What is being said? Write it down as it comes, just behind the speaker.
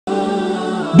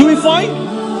Do we find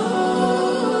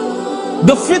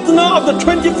the fitna of the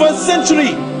 21st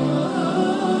century?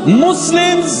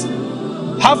 Muslims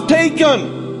have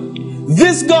taken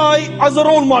this guy as a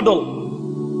role model,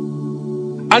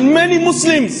 and many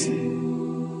Muslims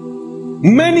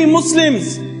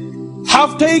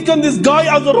have taken this guy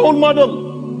as a role model.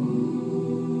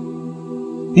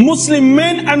 Muslim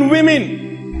men and women,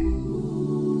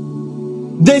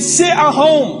 they sit at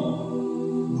home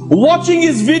watching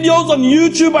his videos on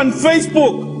YouTube and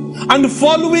Facebook and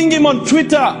following him on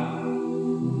Twitter.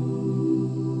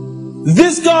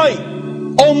 This guy,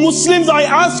 oh Muslims, I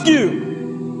ask you,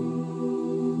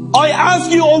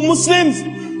 oh Muslims,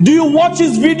 do you watch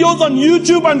his videos on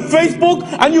YouTube and Facebook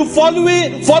and you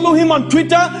follow him on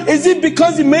Twitter? Is it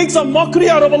because he makes a mockery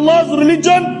out of Allah's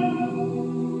religion?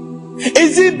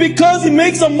 Is it because he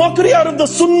makes a mockery out of the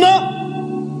Sunnah?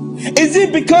 Is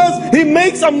it because he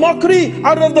makes a mockery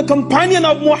out of the companion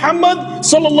of Muhammad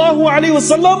sallallahu alaihi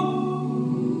wasallam?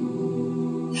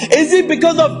 Is it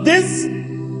because of this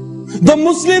the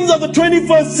Muslims of the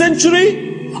 21st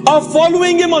century are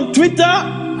following him on Twitter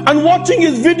and watching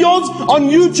his videos on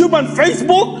YouTube and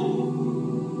Facebook?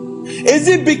 Is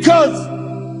it because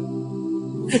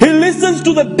he listens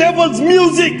to the devil's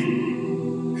music?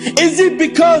 Is it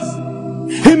because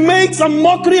he makes a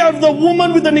mockery out of the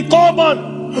woman with the niqab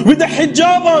on, with the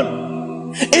hijab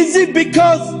on? Is it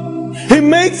because he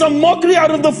makes a mockery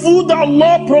out of the food that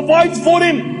Allah provides for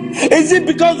him? Is it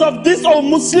because of this, or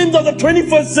Muslims of the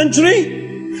 21st century?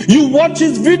 You watch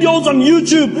his videos on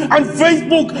YouTube and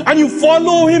Facebook and you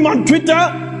follow him on Twitter?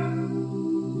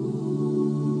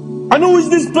 And who is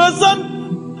this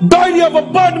person? Diary of a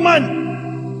Badman.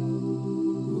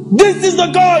 This is the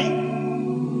guy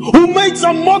who makes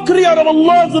a mockery out of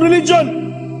Allah's religion.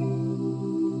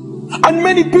 And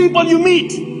many people you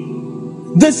meet,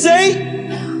 they say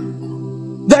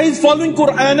that he's following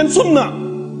Quran and Sunnah.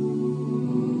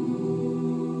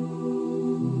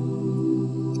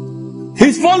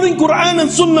 He's following Quran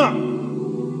and Sunnah.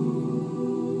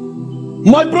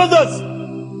 My brothers,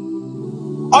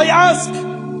 I ask,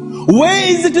 where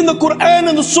is it in the Quran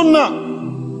and the Sunnah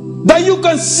that you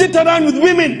can sit around with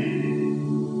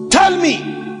women? Tell me,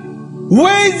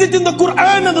 where is it in the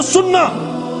Quran and the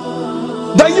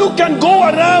Sunnah that you can go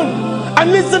around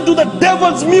and listen to the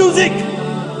devil's music?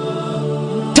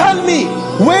 Tell me,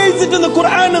 where is it in the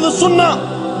Quran and the Sunnah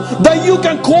that you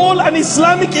can call an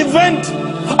Islamic event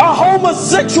a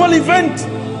homosexual event?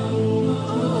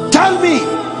 Tell me,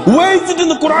 where is it in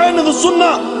the Quran and the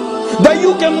Sunnah that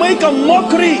you can make a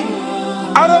mockery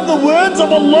out of the words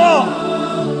of Allah?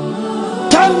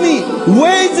 Tell me,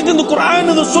 where is it in the Quran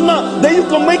and the Sunnah that you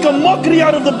can make a mockery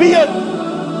out of the beard?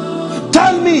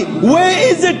 Tell me,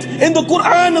 where is it in the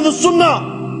Quran and the Sunnah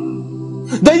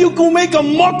that you can make a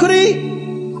mockery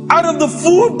out of the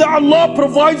food that Allah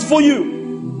provides for you?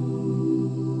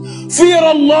 Fear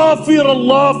Allah, fear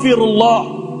Allah, fear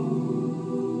Allah.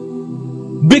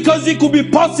 Because it could be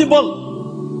possible,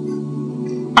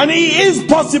 and it is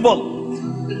possible,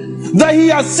 that he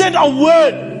has said a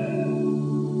word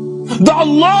that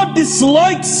Allah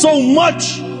dislikes so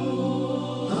much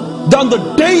that on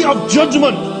the day of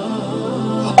judgment,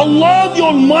 Allah the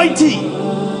Almighty,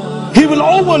 He will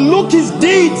overlook his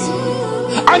deeds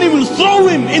and He will throw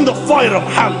him in the fire of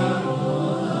hell.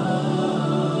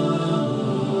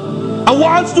 And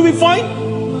what else do we find?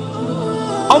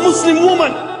 A Muslim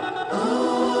woman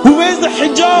who wears the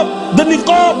hijab, the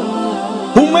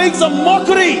niqab, who makes a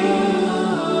mockery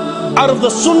out of the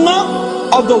sunnah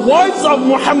of the wives of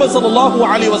Muhammad sallallahu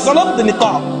alaihi wasallam, the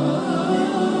niqab.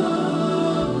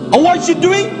 And what is she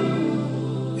doing?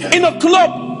 In a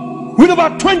club with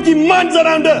about 20 mans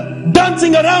around her,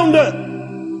 dancing around her.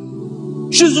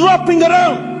 She's rapping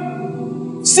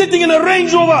around, sitting in a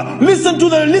Range Rover, listening to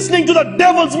the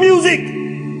devil's music.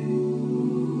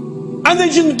 And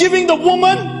then she's giving the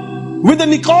woman with the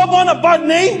niqab on a bad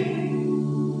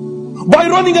name by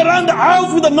running around the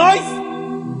house with a knife.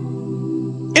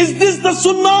 Is this the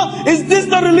sunnah? Is this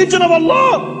the religion of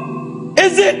Allah?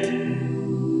 Is it?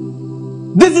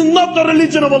 This is not the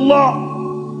religion of Allah.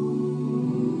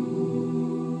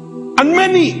 And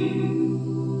many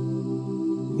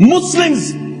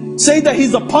Muslims say that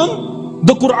he's upon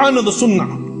the Quran and the Sunnah.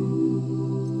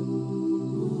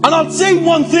 And I'll say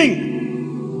one thing,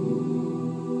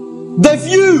 that if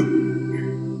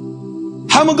you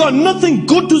haven't got nothing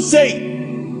good to say,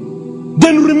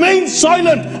 then remain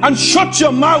silent and shut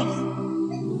your mouth.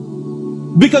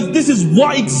 Because this is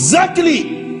what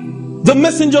exactly the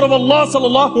Messenger of Allah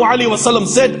sallallahu alaihi wasallam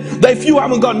said, that if you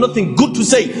haven't got nothing good to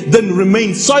say, then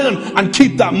remain silent and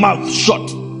keep that mouth shut.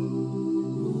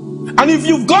 And if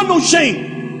you've got no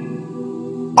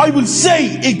shame, I will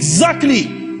say exactly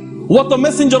what the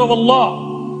Messenger of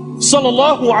Allah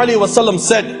sallallahu alaihi wasallam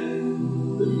said,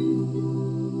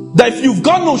 that if you've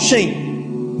got no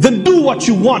shame, then do what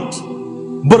you want,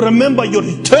 but remember your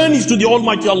return is to the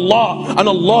Almighty Allah, and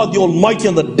Allah the Almighty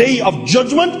on the day of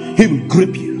judgment, He will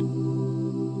grip you.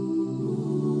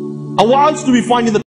 And what else do we find in the